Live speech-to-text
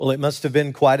Well, it must have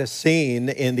been quite a scene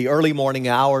in the early morning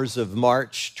hours of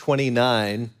March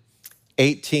 29,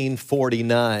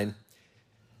 1849,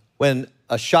 when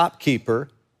a shopkeeper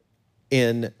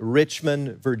in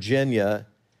Richmond, Virginia,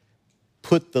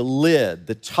 put the lid,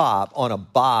 the top, on a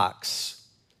box.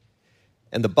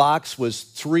 And the box was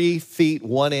 3 feet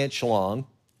 1 inch long,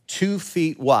 2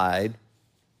 feet wide,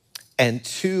 and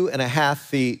 2.5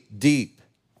 feet deep.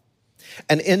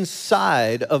 And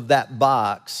inside of that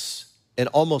box, an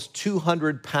almost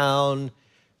 200-pound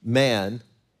man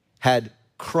had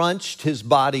crunched his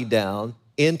body down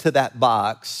into that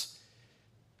box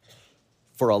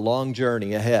for a long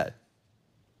journey ahead.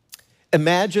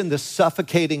 Imagine the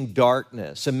suffocating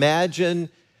darkness. Imagine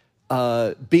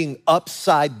being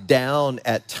upside down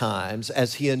at times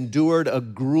as he endured a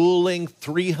grueling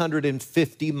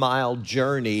 350-mile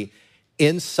journey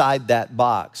inside that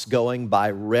box, going by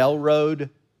railroad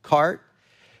cart,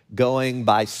 going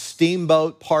by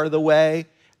steamboat part of the way,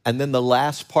 and then the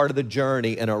last part of the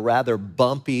journey in a rather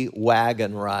bumpy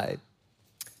wagon ride.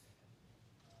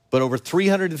 But over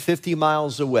 350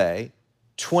 miles away,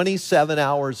 27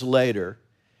 hours later,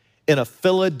 in a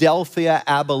Philadelphia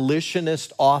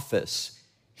abolitionist office,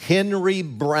 Henry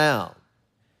Brown,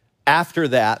 after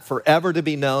that forever to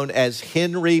be known as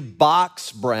Henry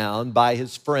Box Brown by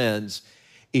his friends,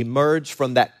 emerged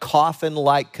from that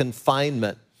coffin-like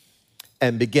confinement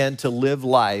and began to live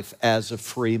life as a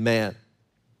free man.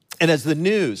 And as the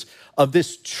news of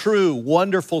this true,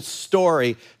 wonderful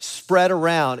story spread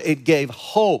around, it gave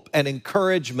hope and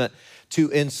encouragement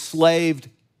to enslaved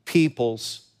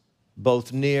peoples,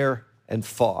 both near and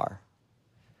far.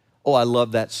 Oh, I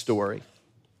love that story.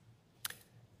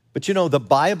 But you know, the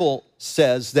Bible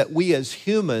says that we as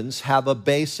humans have a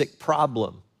basic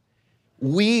problem.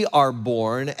 We are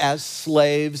born as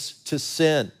slaves to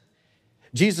sin.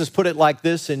 Jesus put it like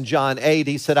this in John 8.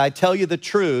 He said, I tell you the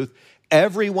truth,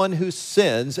 everyone who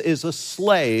sins is a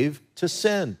slave to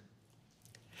sin.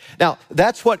 Now,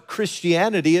 that's what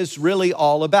Christianity is really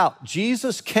all about.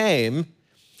 Jesus came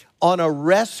on a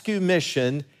rescue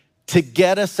mission to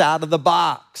get us out of the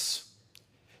box,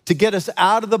 to get us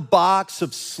out of the box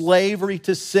of slavery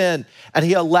to sin. And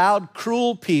he allowed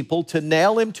cruel people to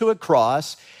nail him to a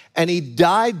cross, and he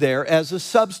died there as a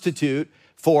substitute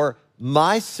for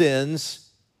my sins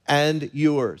and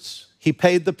yours. He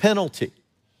paid the penalty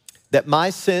that my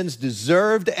sins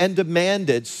deserved and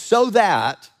demanded so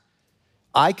that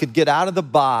I could get out of the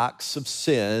box of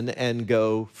sin and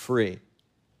go free.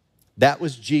 That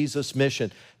was Jesus'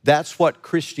 mission. That's what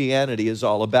Christianity is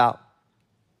all about.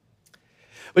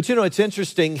 But you know, it's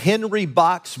interesting. Henry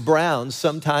Box Brown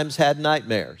sometimes had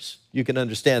nightmares. You can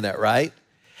understand that, right?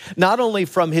 Not only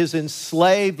from his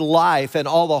enslaved life and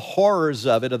all the horrors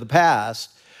of it of the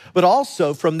past, but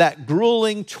also from that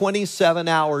grueling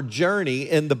 27-hour journey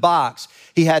in the box.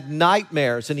 He had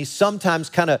nightmares, and he sometimes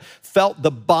kind of felt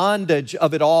the bondage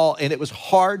of it all, and it was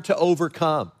hard to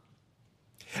overcome.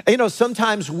 And you know,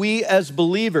 sometimes we as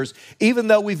believers, even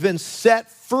though we've been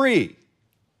set free,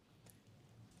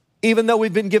 even though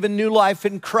we've been given new life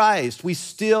in Christ, we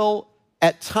still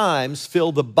at times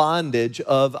feel the bondage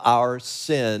of our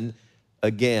sin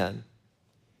again.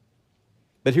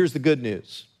 But here's the good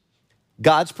news.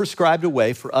 God's prescribed a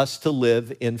way for us to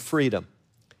live in freedom.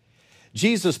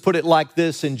 Jesus put it like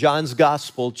this in John's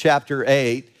Gospel, chapter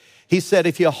 8. He said,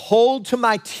 if you hold to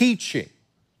my teaching,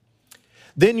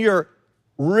 then you're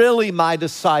really my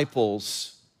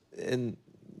disciples, and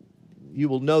you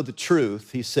will know the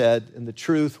truth, he said, and the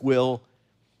truth will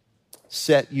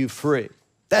set you free.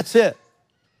 That's it.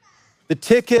 The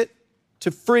ticket to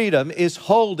freedom is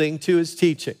holding to his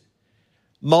teaching.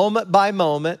 Moment by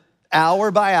moment,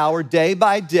 hour by hour, day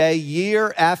by day,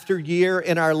 year after year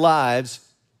in our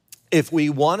lives, if we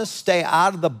want to stay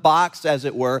out of the box, as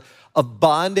it were, of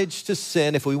bondage to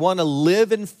sin, if we want to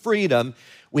live in freedom,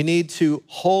 we need to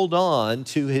hold on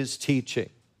to his teaching.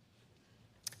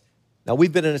 Now,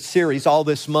 we've been in a series all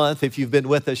this month. If you've been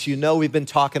with us, you know we've been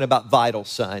talking about vital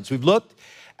signs. We've looked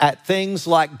at things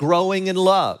like growing in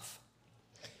love,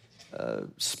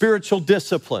 spiritual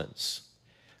disciplines,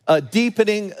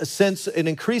 deepening a sense, an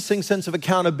increasing sense of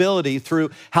accountability through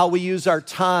how we use our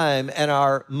time and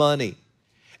our money.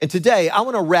 And today, I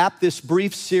want to wrap this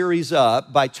brief series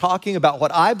up by talking about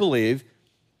what I believe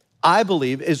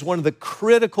is one of the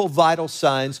critical vital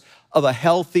signs of a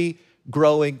healthy,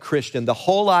 growing Christian, the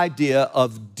whole idea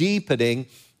of deepening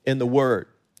in the Word.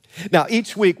 Now,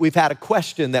 each week we've had a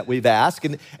question that we've asked,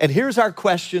 and here's our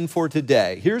question for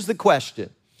today. Here's the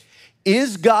question.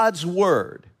 Is God's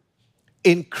Word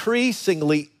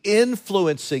increasingly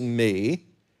influencing me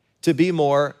to be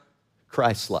more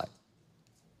Christ-like?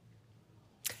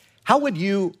 How would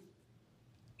you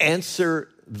answer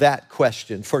that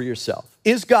question for yourself?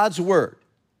 Is God's word,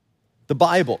 the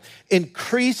Bible,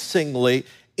 increasingly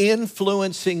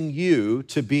influencing you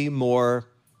to be more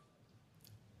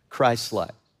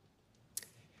Christ-like?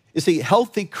 You see,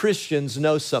 healthy Christians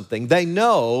know something. They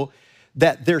know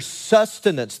that their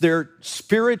sustenance, their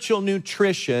spiritual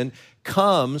nutrition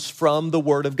comes from the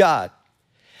Word of God.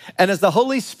 And as the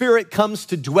Holy Spirit comes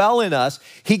to dwell in us,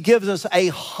 He gives us a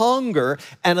hunger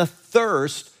and a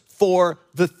thirst for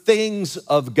the things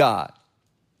of God.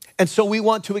 And so we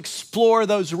want to explore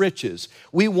those riches.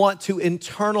 We want to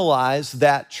internalize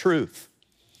that truth.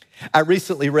 I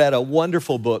recently read a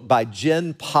wonderful book by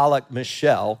Jen Pollock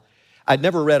Michelle. I'd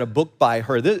never read a book by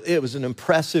her. It was an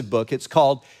impressive book. It's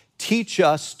called Teach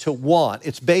Us to Want.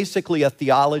 It's basically a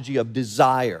theology of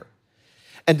desire.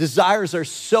 And desires are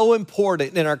so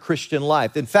important in our Christian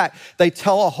life. In fact, they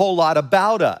tell a whole lot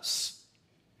about us,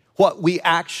 what we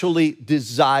actually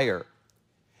desire.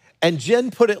 And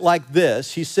Jen put it like this.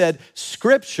 She said,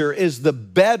 Scripture is the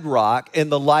bedrock in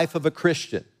the life of a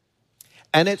Christian.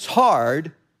 And it's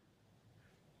hard,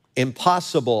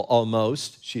 impossible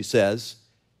almost, she says,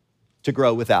 to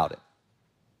grow without it.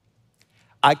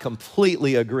 I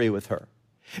completely agree with her.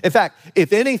 In fact,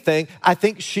 if anything, I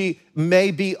think she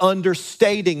may be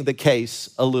understating the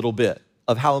case a little bit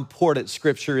of how important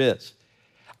Scripture is.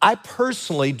 I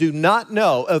personally do not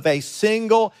know of a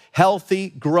single healthy,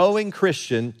 growing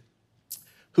Christian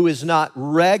who is not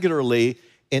regularly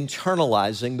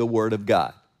internalizing the Word of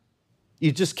God.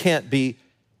 You just can't be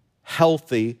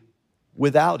healthy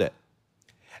without it.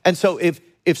 And so if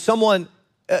someone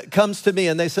comes to me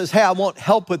and they says, hey, I want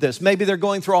help with this. Maybe they're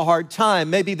going through a hard time.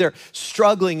 Maybe they're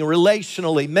struggling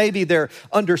relationally. Maybe they're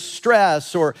under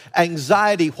stress or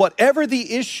anxiety. Whatever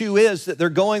the issue is that they're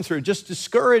going through, just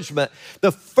discouragement.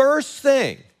 The first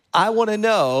thing I want to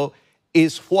know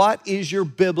is, what is your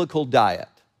biblical diet?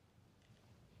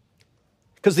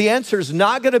 Because the answer is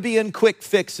not going to be in quick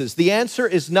fixes. The answer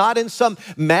is not in some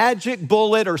magic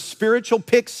bullet or spiritual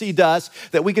pixie dust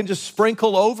that we can just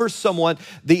sprinkle over someone.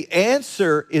 The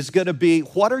answer is going to be,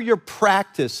 what are your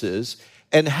practices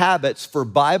and habits for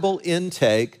Bible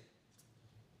intake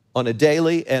on a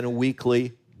daily and a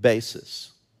weekly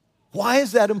basis? Why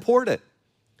is that important?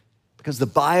 Because the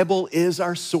Bible is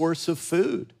our source of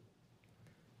food.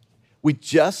 We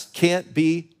just can't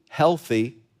be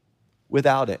healthy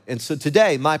without it. And so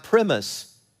today, my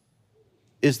premise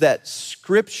is that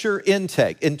Scripture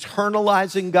intake,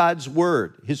 internalizing God's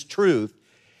word, His truth,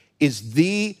 is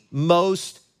the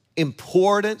most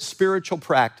important spiritual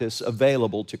practice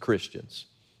available to Christians.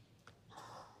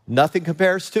 Nothing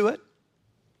compares to it.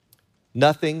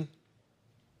 Nothing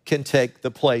can take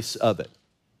the place of it.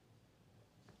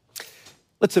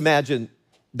 Let's imagine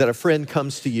that a friend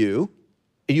comes to you,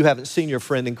 and you haven't seen your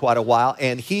friend in quite a while,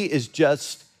 and he is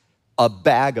just a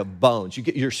bag of bones.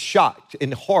 You're shocked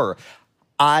in horror.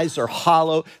 Eyes are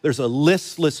hollow. There's a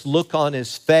listless look on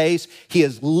his face. He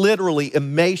is literally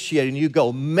emaciated. And you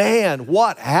go, man,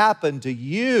 what happened to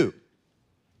you?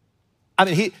 I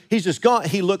mean, he's just gone.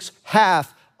 He looks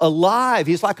half alive.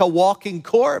 He's like a walking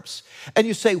corpse. And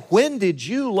you say, when did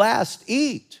you last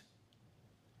eat?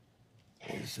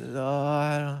 He said,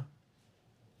 oh,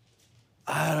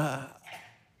 I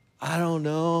don't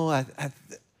know.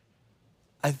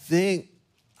 I think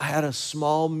I had a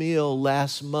small meal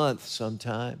last month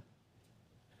sometime.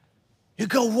 You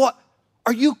go, what?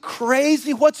 Are you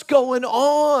crazy? What's going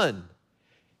on?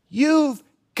 You've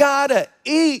got to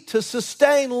eat to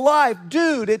sustain life.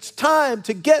 Dude, it's time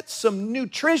to get some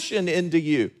nutrition into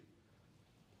you.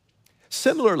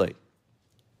 Similarly,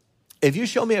 if you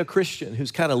show me a Christian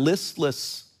who's kind of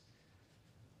listless,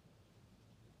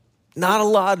 not a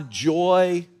lot of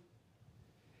joy,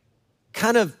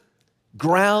 kind of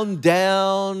ground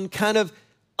down, kind of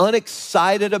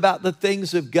unexcited about the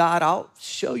things of God, I'll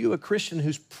show you a Christian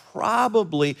who's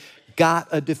probably got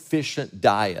a deficient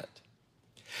diet.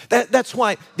 That's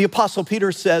why the Apostle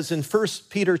Peter says in 1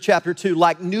 Peter chapter 2,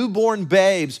 like newborn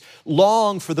babes,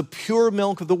 long for the pure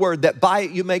milk of the word, that by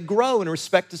it you may grow in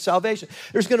respect to salvation.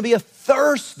 There's going to be a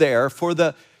thirst there for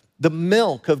the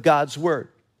milk of God's word.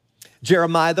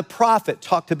 Jeremiah the prophet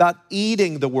talked about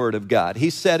eating the word of God. He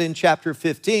said in chapter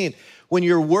 15, when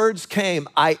your words came,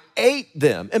 I ate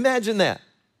them. Imagine that.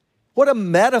 What a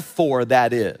metaphor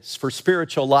that is for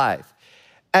spiritual life.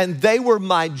 And they were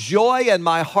my joy and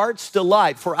my heart's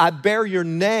delight, for I bear your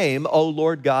name, O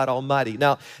Lord God Almighty.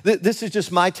 Now, this is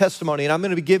just my testimony, and I'm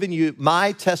going to be giving you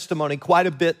my testimony quite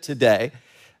a bit today.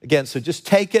 Again, so just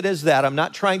take it as that. I'm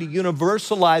not trying to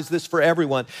universalize this for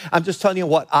everyone. I'm just telling you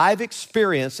what I've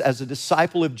experienced as a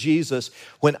disciple of Jesus.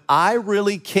 When I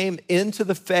really came into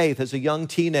the faith as a young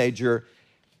teenager,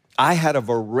 I had a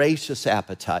voracious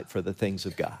appetite for the things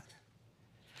of God.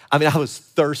 I mean, I was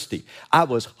thirsty. I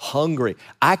was hungry.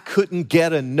 I couldn't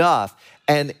get enough.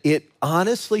 And it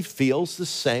honestly feels the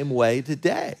same way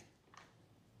today.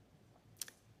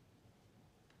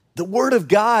 The Word of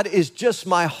God is just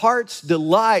my heart's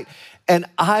delight, and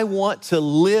I want to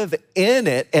live in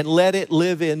it and let it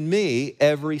live in me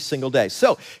every single day.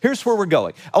 So here's where we're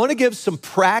going. I want to give some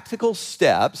practical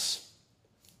steps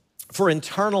for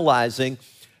internalizing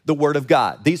the Word of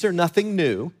God. These are nothing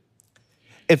new.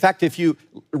 In fact, if you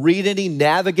read any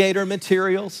Navigator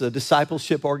materials, a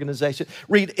discipleship organization,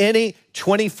 read any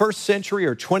 21st century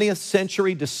or 20th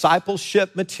century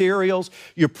discipleship materials,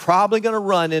 you're probably going to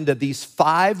run into these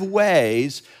 5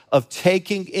 ways of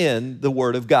taking in the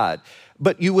Word of God.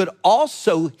 But you would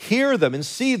also hear them and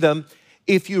see them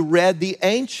if you read the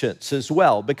ancients as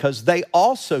well, because they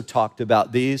also talked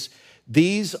about these.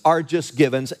 These are just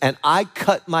givens, and I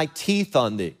cut my teeth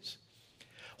on these.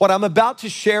 What I'm about to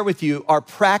share with you are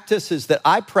practices that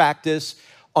I practice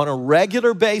on a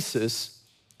regular basis,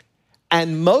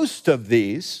 and most of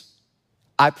these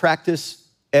I practice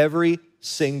every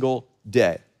single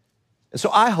day. And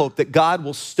so I hope that God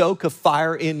will stoke a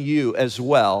fire in you as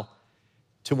well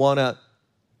to want to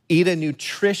eat a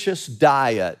nutritious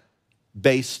diet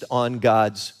based on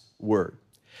God's Word.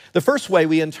 The first way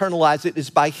we internalize it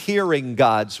is by hearing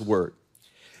God's Word.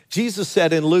 Jesus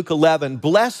said in Luke 11,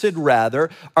 "Blessed rather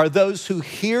are those who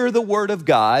hear the word of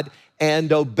God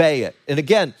and obey it." And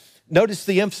again, notice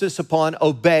the emphasis upon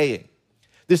obeying.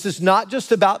 This is not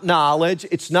just about knowledge.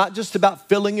 It's not just about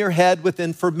filling your head with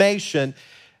information.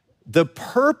 The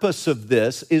purpose of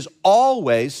this is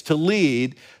always to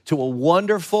lead to a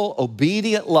wonderful,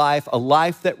 obedient life, a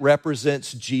life that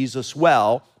represents Jesus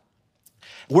well,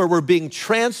 where we're being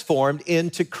transformed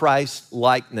into Christ's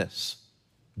likeness.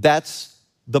 That's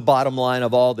the bottom line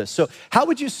of all this. So how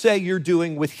would you say you're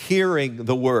doing with hearing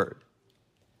the word?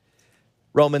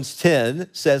 Romans 10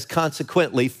 says,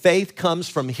 consequently, faith comes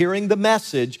from hearing the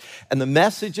message, and the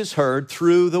message is heard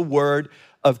through the word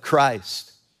of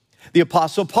Christ. The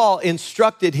Apostle Paul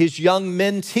instructed his young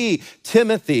mentee,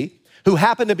 Timothy, who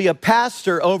happened to be a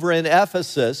pastor over in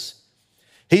Ephesus.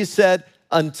 He said,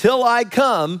 until I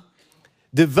come,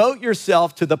 devote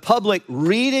yourself to the public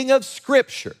reading of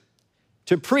Scripture,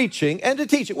 to preaching and to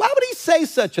teaching. Why would he say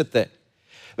such a thing?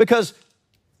 Because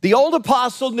the old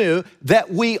apostle knew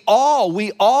that we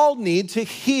all need to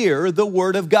hear the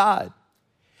word of God.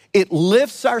 It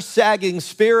lifts our sagging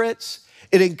spirits.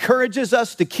 It encourages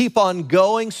us to keep on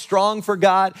going strong for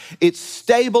God. It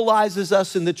stabilizes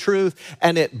us in the truth,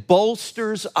 and it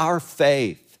bolsters our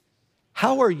faith.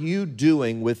 How are you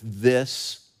doing with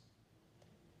this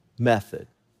method?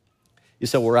 You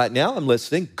say, well, right now I'm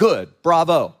listening. Good,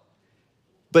 bravo.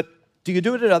 Do you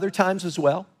do it at other times as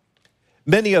well?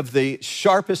 Many of the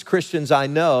sharpest Christians I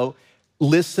know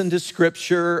listen to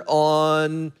Scripture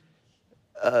on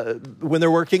when they're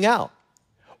working out,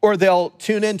 or they'll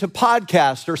tune into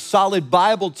podcasts or solid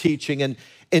Bible teaching and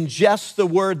ingest the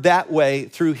word that way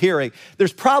through hearing.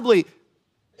 There's probably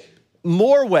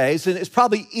more ways, and it's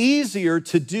probably easier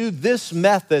to do this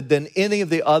method than any of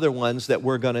the other ones that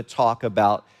we're going to talk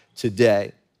about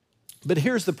today. But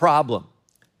here's the problem.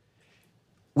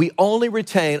 We only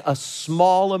retain a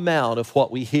small amount of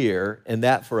what we hear, and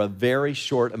that for a very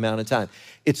short amount of time.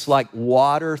 It's like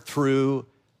water through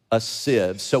a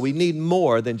sieve, so we need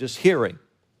more than just hearing.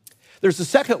 There's a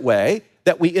second way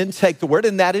that we intake the word,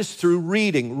 and that is through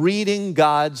reading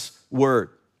God's word.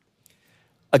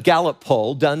 A Gallup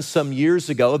poll done some years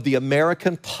ago of the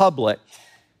American public,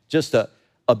 just an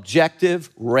objective,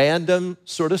 random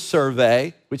sort of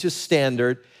survey, which is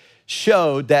standard,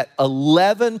 showed that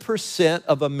 11%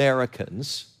 of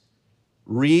Americans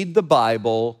read the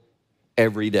Bible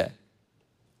every day.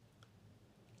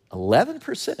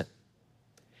 11%.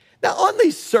 Now, on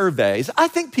these surveys, I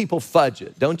think people fudge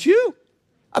it, don't you?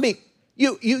 I mean,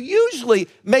 you usually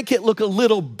make it look a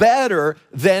little better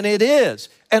than it is.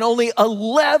 And only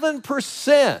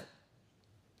 11%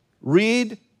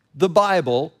 read the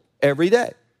Bible every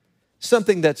day.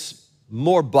 Something that's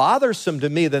more bothersome to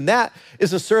me than that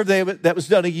is a survey that was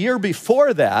done a year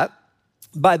before that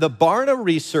by the Barna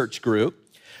Research Group,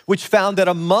 which found that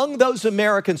among those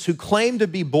Americans who claim to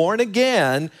be born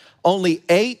again, only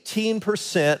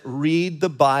 18% read the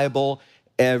Bible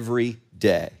every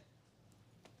day.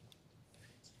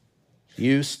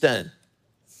 Houston,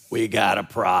 we got a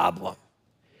problem.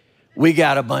 We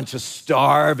got a bunch of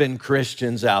starving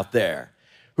Christians out there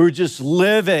who who are just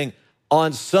living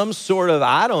on some sort of,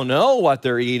 I don't know what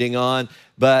they're eating on,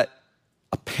 but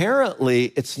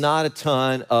apparently it's not a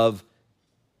ton of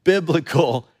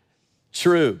biblical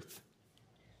truth.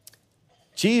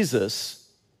 Jesus,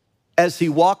 as he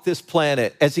walked this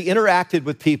planet, as he interacted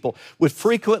with people, would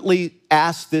frequently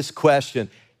ask this question,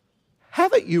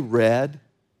 haven't you read?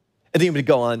 And then he would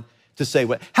go on to say,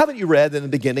 what? Haven't you read that in the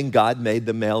beginning God made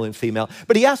them male and female?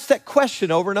 But he asked that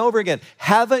question over and over again.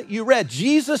 Haven't you read?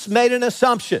 Jesus made an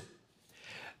assumption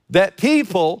that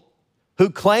people who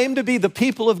claim to be the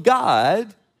people of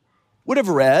God would have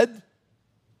read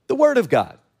the Word of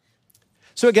God.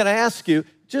 So again, I ask you,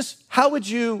 just how would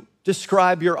you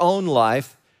describe your own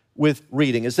life with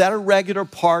reading? Is that a regular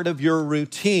part of your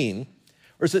routine?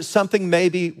 Or is it something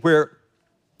maybe where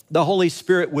the Holy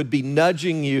Spirit would be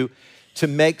nudging you to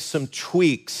make some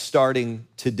tweaks starting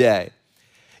today?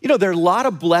 You know, there are a lot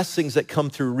of blessings that come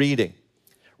through reading.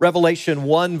 Revelation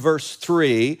 1 verse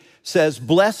 3 says,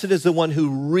 blessed is the one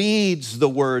who reads the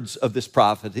words of this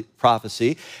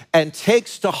prophecy and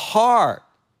takes to heart.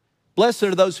 Blessed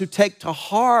are those who take to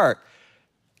heart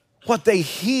what they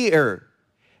hear.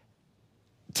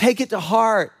 Take it to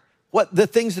heart, what the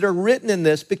things that are written in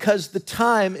this, because the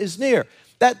time is near.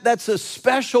 That's a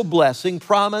special blessing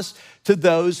promised to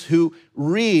those who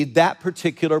read that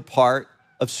particular part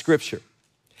of Scripture.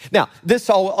 Now, this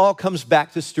all comes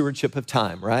back to stewardship of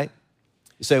time, right?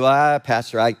 You say, well,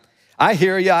 Pastor, I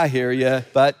hear you,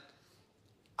 but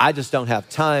I just don't have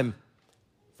time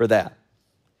for that.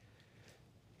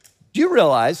 Do you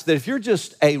realize that if you're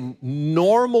just a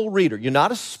normal reader, you're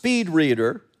not a speed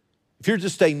reader, if you're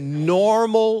just a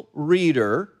normal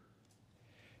reader,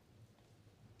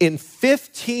 in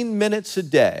 15 minutes a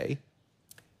day,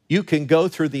 you can go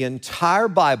through the entire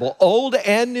Bible, Old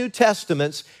and New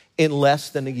Testaments, in less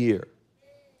than a year.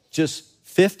 Just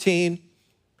 15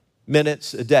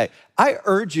 minutes a day. I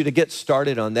urge you to get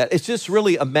started on that. It's just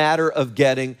really a matter of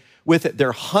getting with it. There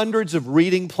are hundreds of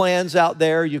reading plans out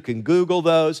there. You can Google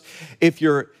those. If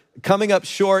you're coming up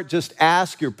short, just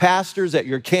ask your pastors at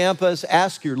your campus,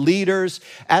 ask your leaders,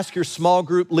 ask your small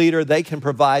group leader. They can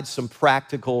provide some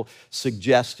practical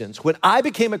suggestions. When I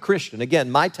became a Christian, again,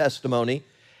 my testimony,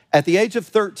 at the age of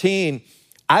 13,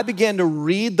 I began to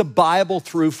read the Bible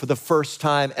through for the first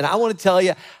time. And I want to tell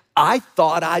you, I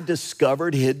thought I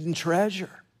discovered hidden treasure.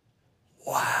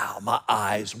 Wow, my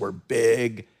eyes were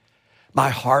big. My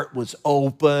heart was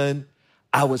open.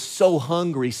 I was so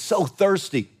hungry, so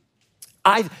thirsty.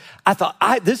 I thought,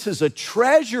 this is a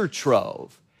treasure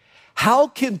trove. How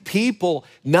can people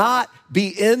not be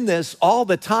in this all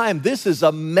the time? This is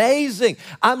amazing.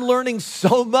 I'm learning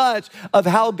so much of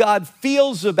how God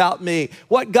feels about me,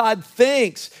 what God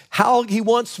thinks, how he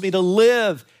wants me to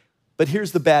live. But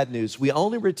here's the bad news. We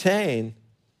only retain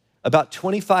about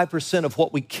 25% of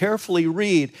what we carefully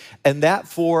read, and that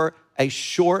for a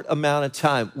short amount of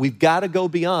time. We've got to go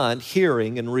beyond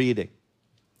hearing and reading.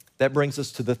 That brings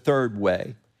us to the third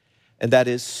way, and that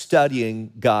is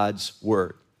studying God's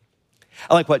word.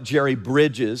 I like what Jerry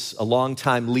Bridges, a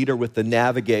longtime leader with the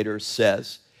Navigators,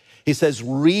 says. He says,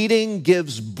 reading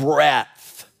gives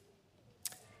breadth,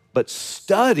 but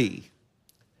study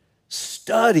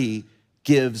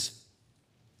gives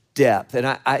depth. And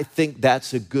I think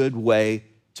that's a good way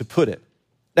to put it.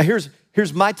 Now,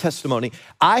 here's my testimony.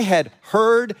 I had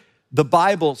heard the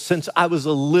Bible since I was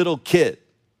a little kid.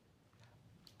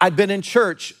 I'd been in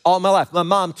church all my life. My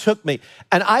mom took me,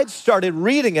 and I'd started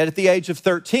reading it at the age of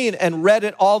 13 and read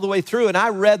it all the way through, and I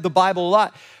read the Bible a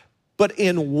lot. But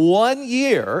in 1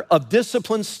 year of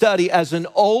disciplined study as an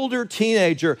older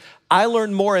teenager, I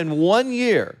learned more in 1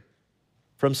 year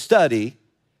from study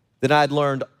than I'd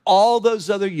learned all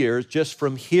those other years just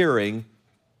from hearing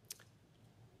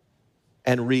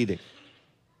and reading.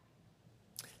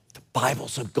 The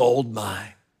Bible's a gold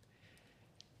mine.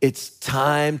 It's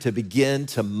time to begin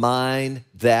to mine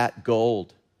that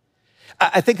gold.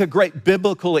 I think a great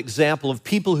biblical example of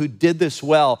people who did this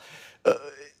well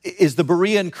is the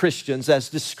Berean Christians as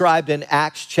described in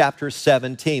Acts chapter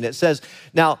 17. It says,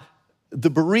 now,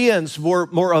 the Bereans were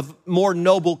more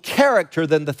noble character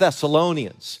than the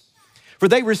Thessalonians, for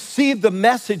they received the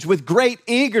message with great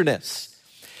eagerness.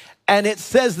 And it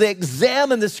says they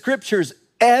examined the scriptures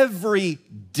every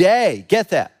day. Get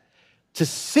that? To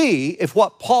see if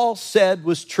what Paul said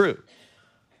was true.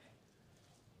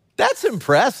 That's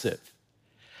impressive.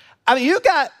 I mean, you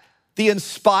got the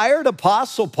inspired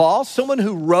Apostle Paul, someone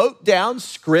who wrote down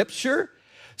scripture,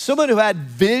 someone who had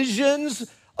visions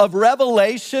of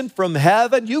revelation from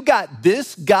heaven. You got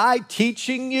this guy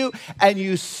teaching you, and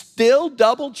you still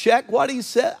double check what he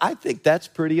said. I think that's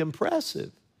pretty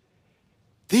impressive.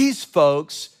 These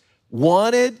folks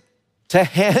wanted to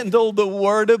handle the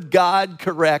Word of God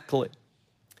correctly.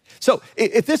 So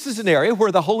if this is an area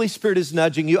where the Holy Spirit is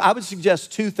nudging you, I would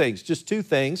suggest two things, just two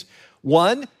things.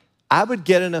 One, I would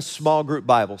get in a small group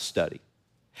Bible study.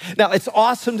 Now, it's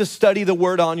awesome to study the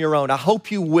Word on your own. I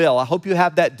hope you will. I hope you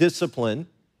have that discipline.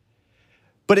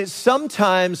 But it's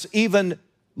sometimes even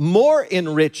more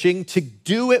enriching to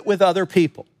do it with other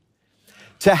people.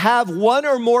 To have one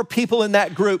or more people in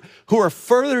that group who are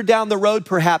further down the road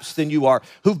perhaps than you are,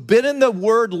 who've been in the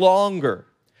Word longer,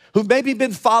 who've maybe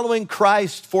been following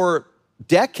Christ for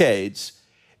decades,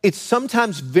 it's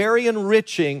sometimes very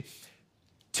enriching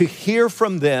to hear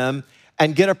from them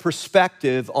and get a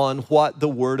perspective on what the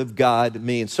Word of God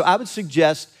means. So I would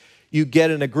suggest you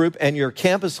get in a group, and your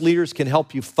campus leaders can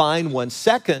help you find one.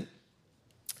 Second,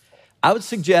 I would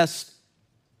suggest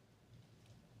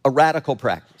a radical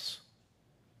practice.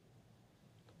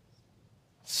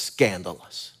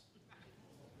 Scandalous.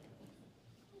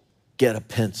 Get a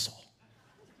pencil.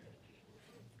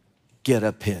 Get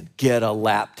a pen. Get a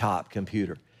laptop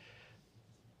computer.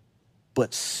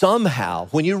 But somehow,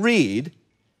 when you read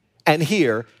and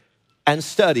hear and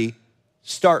study,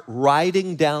 start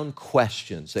writing down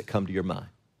questions that come to your mind.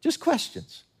 Just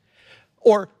questions.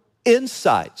 Or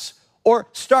insights. Or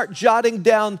start jotting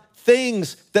down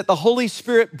things that the Holy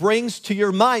Spirit brings to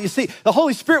your mind. You see, the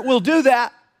Holy Spirit will do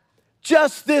that.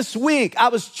 Just this week, I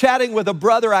was chatting with a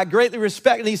brother I greatly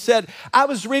respect, and he said, I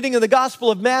was reading in the Gospel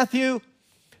of Matthew,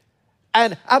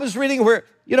 and I was reading where,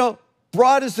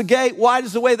 broad is the gate, wide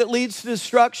is the way that leads to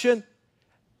destruction.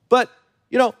 But,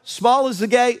 small is the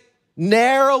gate,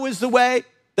 narrow is the way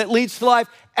that leads to life,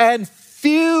 and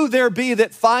few there be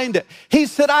that find it. He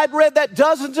said, I'd read that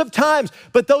dozens of times,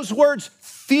 but those words,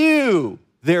 few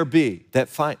there be that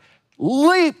find,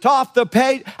 leaped off the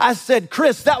page. I said,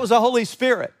 Chris, that was the Holy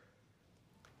Spirit.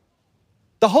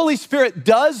 The Holy Spirit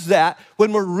does that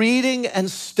when we're reading and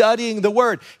studying the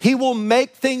Word. He will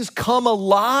make things come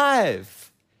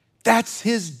alive. That's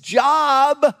His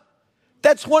job.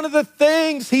 That's one of the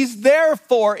things He's there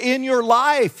for in your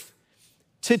life,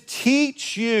 to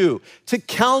teach you, to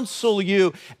counsel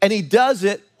you, and He does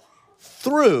it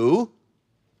through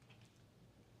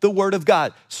the Word of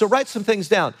God. So write some things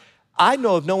down. I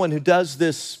know of no one who does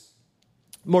this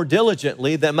more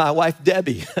diligently than my wife,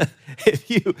 Debbie.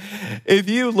 If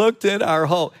you looked at our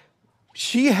home,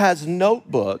 she has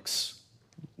notebooks,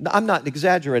 I'm not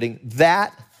exaggerating,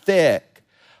 that thick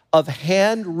of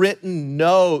handwritten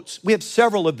notes. We have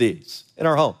several of these in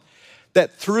our home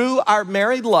that through our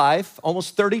married life,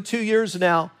 almost 32 years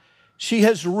now, she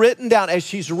has written down as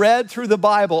she's read through the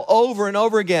Bible over and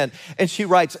over again, and she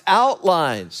writes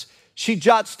outlines. She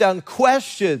jots down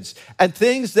questions and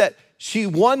things that she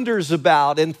wonders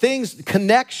about and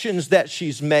connections that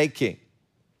she's making.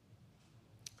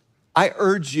 I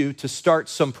urge you to start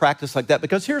some practice like that,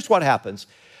 because here's what happens.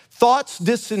 Thoughts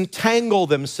disentangle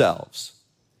themselves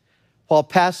while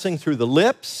passing through the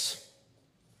lips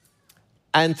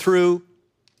and through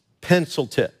pencil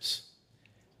tips.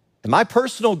 And my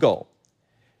personal goal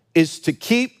is to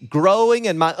keep growing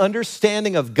in my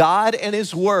understanding of God and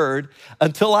His Word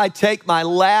until I take my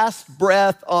last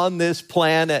breath on this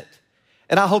planet.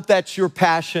 And I hope that's your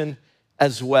passion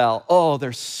as well. Oh,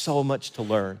 there's so much to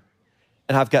learn.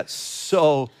 And I've got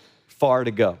so far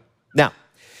to go. Now,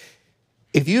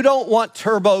 if you don't want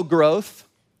turbo growth,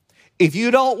 if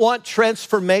you don't want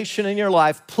transformation in your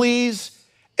life, please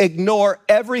ignore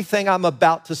everything I'm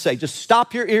about to say. Just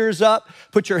stop your ears up,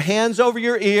 put your hands over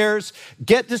your ears,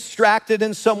 get distracted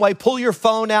in some way, pull your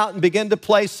phone out and begin to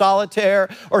play solitaire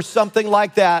or something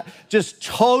like that. Just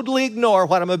totally ignore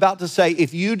what I'm about to say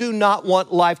if you do not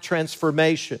want life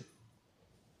transformation.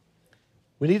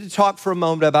 We need to talk for a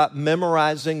moment about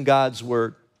memorizing God's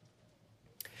Word.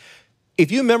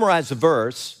 If you memorize a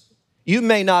verse, you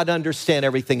may not understand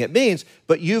everything it means,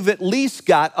 but you've at least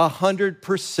got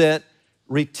 100%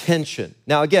 retention.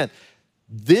 Now again,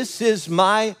 this is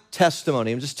my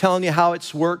testimony. I'm just telling you how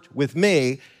it's worked with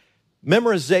me.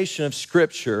 Memorization of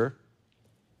Scripture,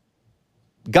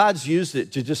 God's used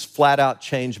it to just flat out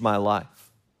change my life.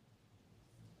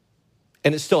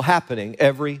 And it's still happening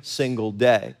every single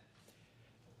day.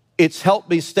 It's helped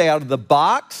me stay out of the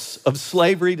box of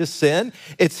slavery to sin.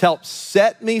 It's helped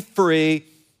set me free.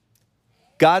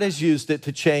 God has used it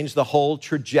to change the whole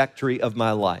trajectory of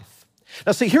my life.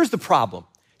 Now, see, here's the problem.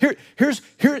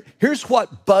 Here's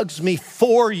what bugs me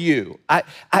for you.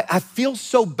 I feel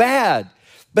so bad,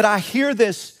 but I hear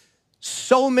this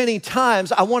so many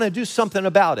times, I want to do something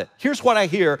about it. Here's what I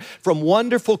hear from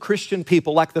wonderful Christian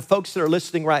people like the folks that are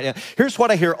listening right now. Here's what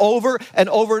I hear over and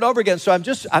over and over again. So I'm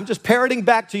just parroting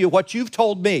back to you what you've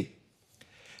told me.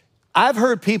 I've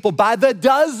heard people by the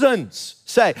dozens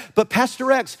say, but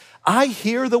Pastor X, I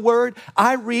hear the word,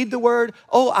 I read the word,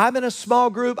 oh, I'm in a small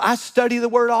group, I study the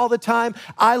word all the time,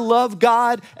 I love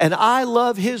God and I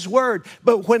love his word.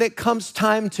 But when it comes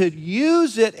time to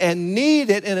use it and need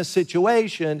it in a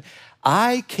situation,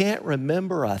 I can't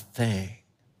remember a thing.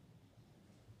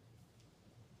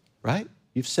 Right?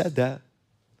 You've said that.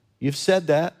 You've said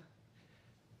that.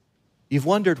 You've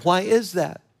wondered, why is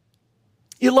that?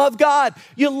 You love God.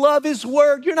 You love his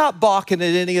word. You're not balking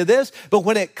at any of this. But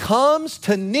when it comes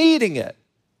to needing it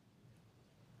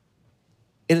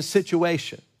in a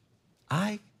situation,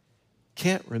 I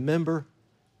can't remember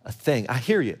a thing. I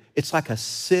hear you. It's like a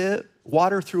sieve,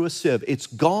 water through a sieve. It's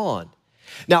gone.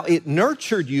 Now, it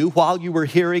nurtured you while you were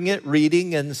hearing it,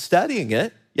 reading, and studying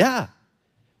it. Yeah.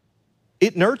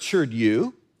 It nurtured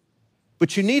you.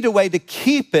 But you need a way to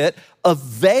keep it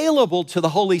available to the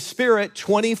Holy Spirit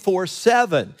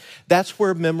 24/7. That's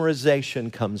where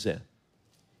memorization comes in.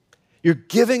 You're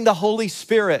giving the Holy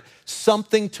Spirit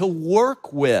something to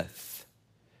work with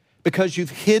because you've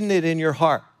hidden it in your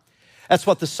heart. That's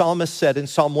what the psalmist said in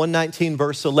Psalm 119,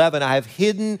 verse 11. I have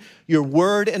hidden your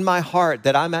word in my heart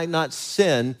that I might not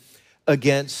sin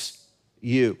against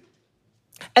you.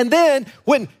 And then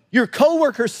when your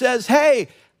coworker says, hey,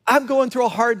 I'm going through a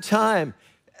hard time.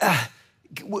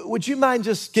 Would you mind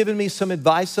just giving me some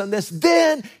advice on this?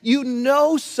 Then you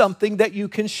know something that you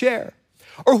can share.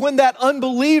 Or when that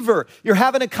unbeliever, you're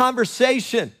having a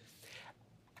conversation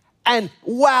and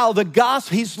wow, the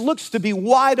gospel, he looks to be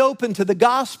wide open to the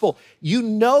gospel. You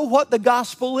know what the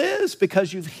gospel is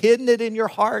because you've hidden it in your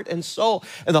heart and soul.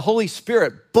 And the Holy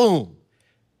Spirit, boom,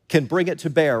 can bring it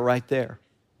to bear right there.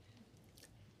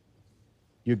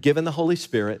 You're giving the Holy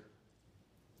Spirit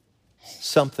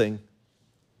something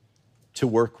to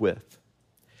work with.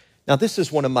 Now, this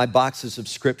is one of my boxes of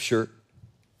scripture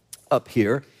up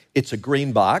here. It's a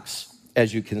green box,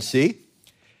 as you can see.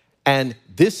 And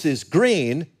this is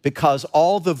green because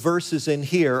all the verses in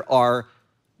here are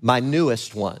my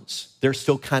newest ones. They're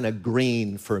still kind of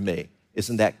green for me.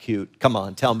 Isn't that cute? Come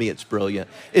on, tell me it's brilliant.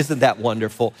 Isn't that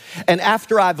wonderful? And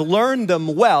after I've learned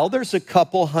them well, there's a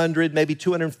couple hundred, maybe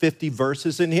 250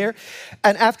 verses in here.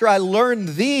 And after I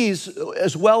learn these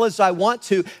as well as I want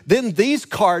to, then these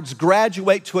cards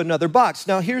graduate to another box.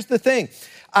 Now, here's the thing.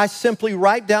 I simply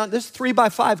write down, this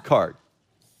 3x5 card.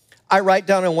 I write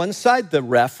down on one side the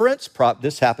reference.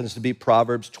 This happens to be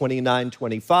Proverbs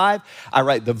 29:25. I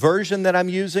write the version that I'm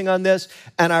using on this,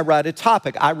 and I write a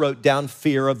topic. I wrote down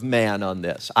fear of man on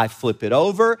this. I flip it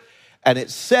over, and it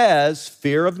says,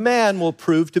 fear of man will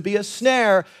prove to be a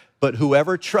snare, but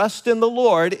whoever trusts in the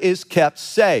Lord is kept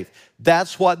safe.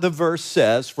 That's what the verse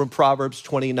says from Proverbs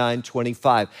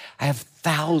 29:25. I have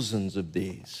thousands of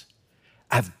these.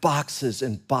 I have boxes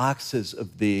and boxes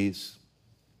of these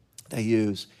that I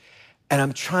use. And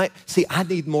I'm trying, I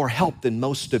need more help than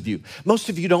most of you. Most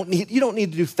of you don't need to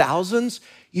do thousands.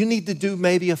 You need to do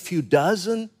maybe a few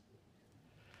dozen.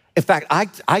 In fact, I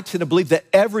tend to believe that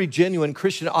every genuine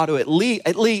Christian ought to at least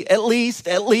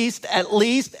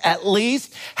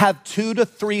have 200 to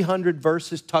 300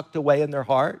 verses tucked away in their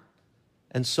heart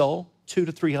and soul.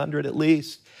 200 to 300 at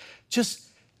least.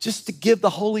 Just to give the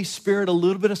Holy Spirit a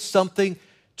little bit of something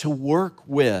to work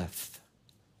with.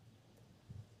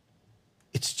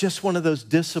 It's just one of those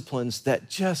disciplines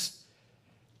that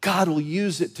God will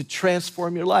use it to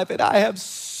transform your life. And I have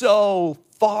so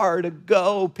far to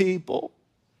go, people.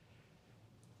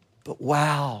 But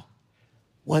wow,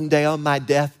 one day on my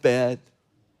deathbed,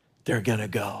 they're gonna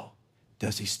go.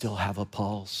 Does he still have a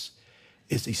pulse?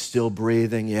 Is he still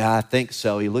breathing? Yeah, I think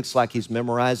so. He looks like he's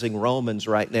memorizing Romans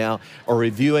right now or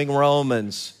reviewing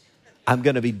Romans. I'm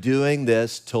gonna be doing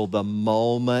this till the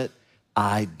moment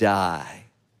I die.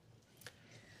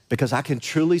 Because I can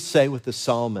truly say with the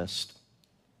psalmist,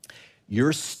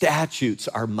 your statutes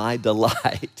are my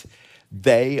delight.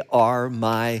 They are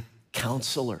my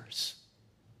counselors.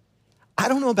 I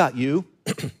don't know about you,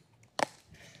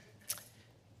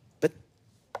 but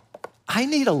I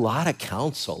need a lot of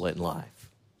counsel in life.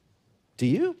 Do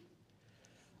you?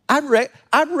 I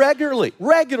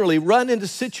regularly run into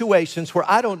situations where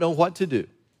I don't know what to do.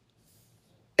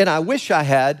 And I wish I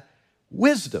had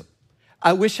wisdom.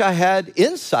 I wish I had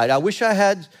insight. I wish I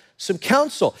had some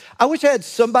counsel. I wish I had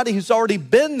somebody who's already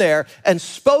been there and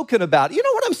spoken about it. You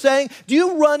know what I'm saying? Do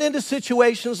you run into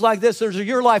situations like this, or is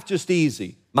your life just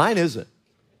easy? Mine isn't.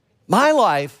 My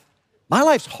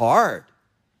life's hard.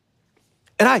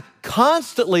 And I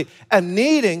constantly am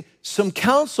needing some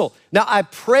counsel. Now, I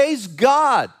praise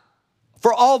God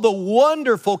for all the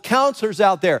wonderful counselors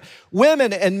out there,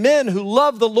 women and men who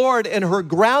love the Lord and who are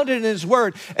grounded in his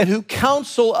word and who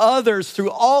counsel others through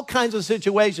all kinds of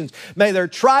situations. May their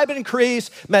tribe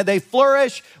increase. May they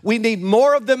flourish. We need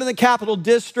more of them in the capital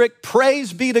district.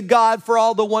 Praise be to God for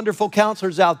all the wonderful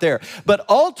counselors out there. But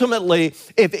ultimately,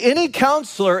 if any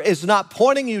counselor is not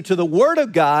pointing you to the word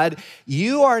of God,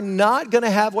 you are not going to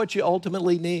have what you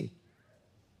ultimately need.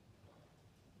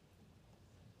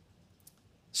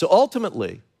 So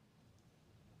ultimately,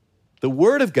 the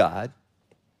Word of God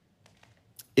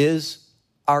is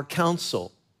our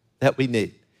counsel that we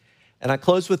need. And I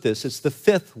close with this. It's the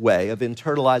fifth way of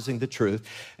internalizing the truth,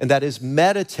 and that is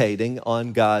meditating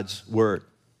on God's Word.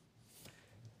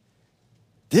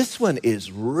 This one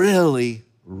is really,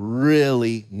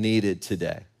 really needed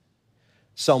today.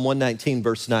 Psalm 119,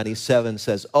 verse 97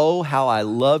 says, "Oh, how I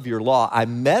love your law. I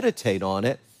meditate on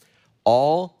it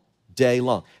all day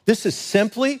long." This is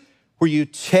simply where you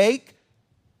take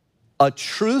a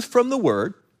truth from the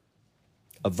word,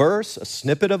 a verse, a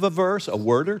snippet of a verse, a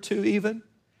word or two even,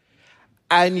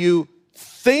 and you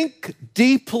think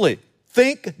deeply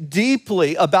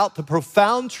about the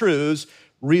profound truths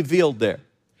revealed there.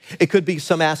 It could be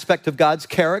some aspect of God's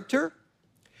character.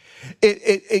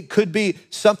 It could be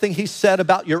something he said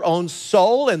about your own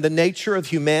soul and the nature of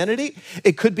humanity.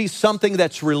 It could be something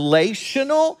that's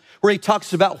relational, where he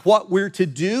talks about what we're to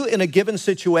do in a given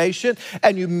situation,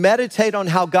 and you meditate on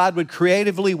how God would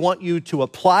creatively want you to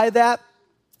apply that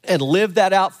and live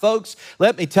that out. Folks,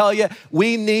 let me tell you,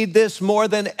 we need this more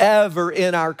than ever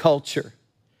in our culture.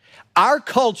 Our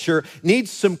culture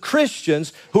needs some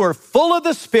Christians who are full of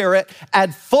the Spirit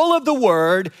and full of the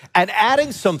Word and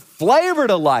adding some flavor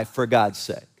to life, for God's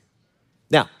sake.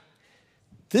 Now,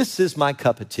 this is my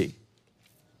cup of tea.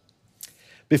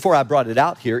 Before I brought it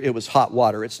out here, it was hot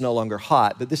water. It's no longer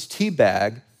hot, but this tea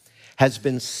bag has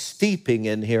been steeping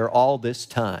in here all this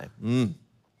time.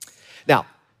 Now,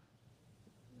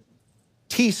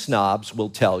 tea snobs will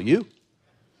tell you,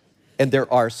 and there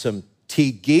are some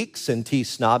tea geeks and tea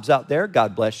snobs out there,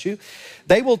 God bless you.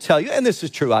 They will tell you, and this is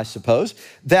true, I suppose,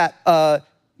 that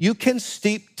you can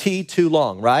steep tea too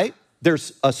long, right?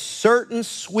 There's a certain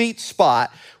sweet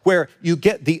spot where you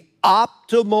get the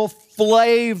optimal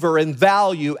flavor and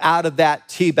value out of that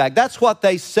tea bag. That's what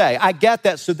they say. I get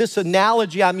that. So this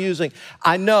analogy I'm using,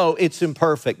 I know it's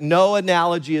imperfect. No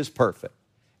analogy is perfect.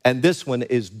 And this one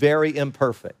is very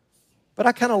imperfect. But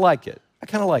I kind of like it.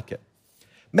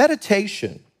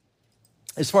 Meditation,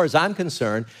 as far as I'm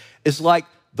concerned, is like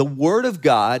the Word of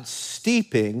God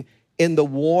steeping in the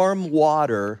warm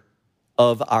water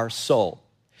of our soul.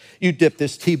 You dip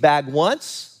this tea bag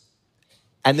once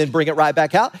and then bring it right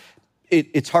back out.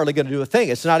 It's hardly going to do a thing.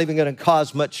 It's not even going to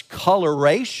cause much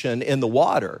coloration in the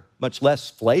water, much less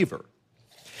flavor.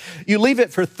 You leave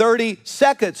it for 30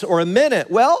 seconds or a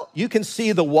minute. Well, you can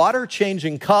see the water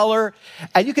changing color,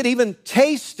 and you can even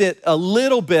taste it a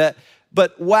little bit,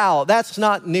 but wow, that's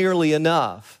not nearly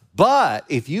enough. But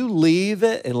if you leave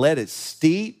it and let it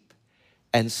steep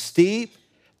and steep,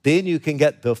 then you can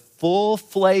get the full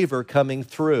flavor coming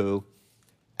through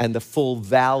and the full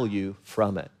value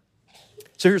from it.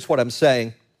 So here's what I'm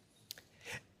saying.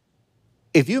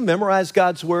 If you memorize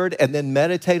God's word and then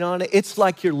meditate on it, it's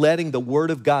like you're letting the word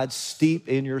of God steep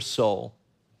in your soul.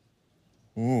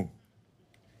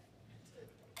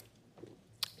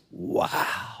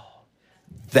 Wow,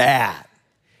 that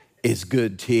is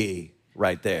good tea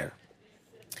right there.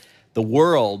 The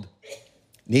world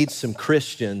needs some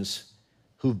Christians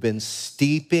who've been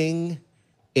steeping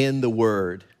in the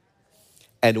word,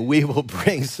 and we will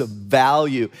bring some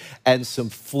value and some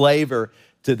flavor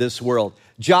to this world.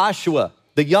 Joshua,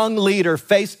 the young leader,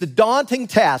 faced the daunting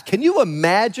task. Can you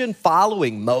imagine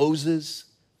following Moses?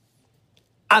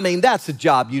 I mean, that's a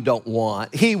job you don't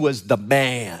want. He was the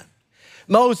man.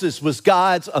 Moses was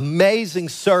God's amazing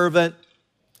servant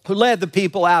who led the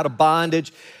people out of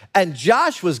bondage, and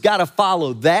Joshua's got to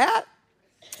follow that.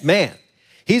 Man,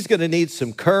 he's going to need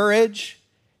some courage.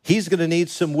 He's going to need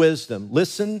some wisdom.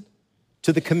 Listen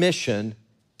to the commission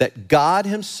that God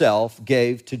himself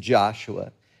gave to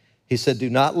Joshua. He said,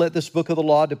 "Do not let this book of the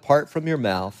law depart from your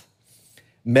mouth.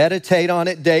 Meditate on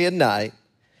it day and night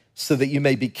so that you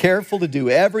may be careful to do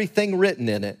everything written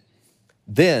in it.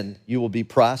 Then you will be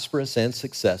prosperous and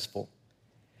successful.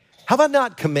 Have I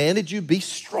not commanded you? Be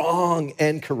strong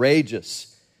and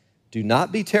courageous. Do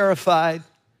not be terrified.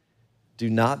 Do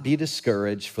not be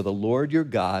discouraged, for the Lord your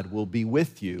God will be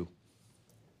with you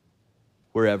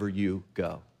wherever you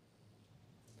go."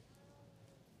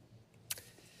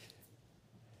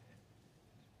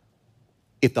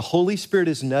 If the Holy Spirit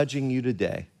is nudging you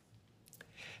today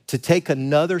to take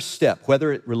another step,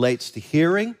 whether it relates to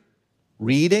hearing,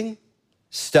 reading,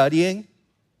 studying,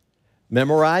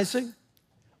 memorizing,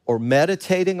 or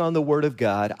meditating on the Word of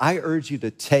God, I urge you to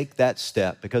take that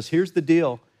step, because here's the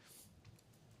deal.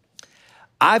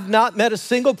 I've not met a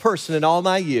single person in all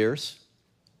my years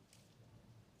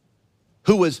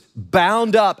who was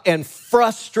bound up and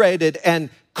frustrated and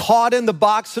caught in the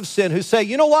box of sin who say,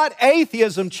 you know what,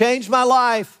 atheism changed my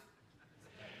life.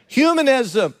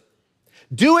 Humanism,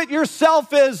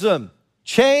 do-it-yourselfism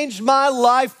changed my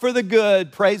life for the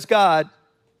good. Praise God.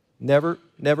 Never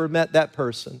met that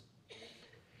person.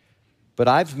 But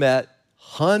I've met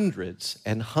hundreds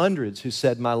and hundreds who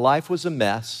said my life was a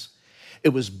mess. It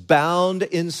was bound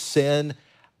in sin.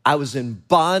 I was in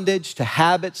bondage to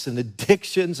habits and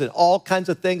addictions and all kinds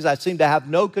of things I seemed to have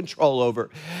no control over.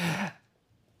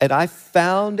 And I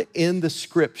found in the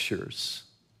scriptures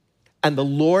and the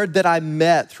Lord that I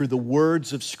met through the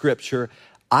words of scripture,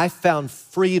 I found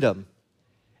freedom,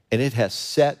 and it has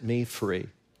set me free.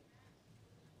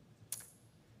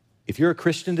 If you're a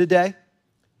Christian today,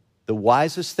 the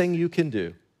wisest thing you can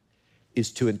do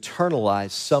is to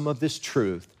internalize some of this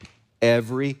truth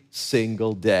every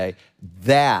single day.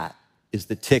 That is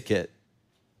the ticket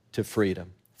to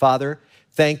freedom. Father,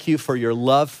 thank you for your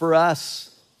love for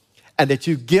us and that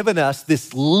you've given us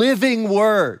this living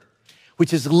word,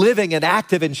 which is living and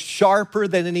active and sharper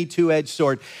than any two-edged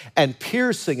sword and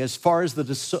piercing as far as the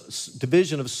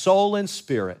division of soul and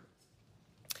spirit.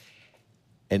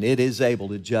 And it is able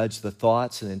to judge the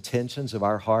thoughts and intentions of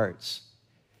our hearts.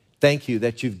 Thank you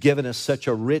that you've given us such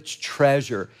a rich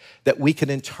treasure that we can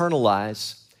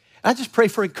internalize. I just pray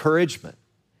for encouragement.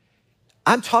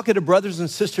 I'm talking to brothers and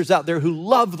sisters out there who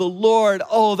love the Lord.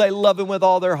 Oh, they love him with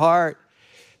all their heart.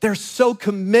 They're so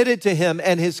committed to him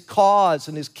and his cause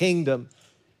and his kingdom.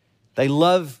 They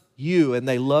love you and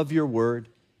they love your word.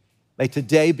 May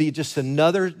today be just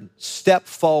another step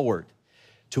forward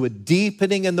to a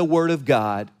deepening in the word of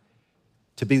God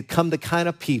to become the kind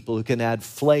of people who can add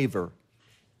flavor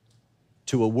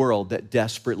to a world that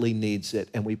desperately needs it.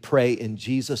 And we pray in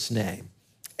Jesus' name,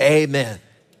 amen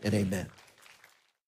and amen.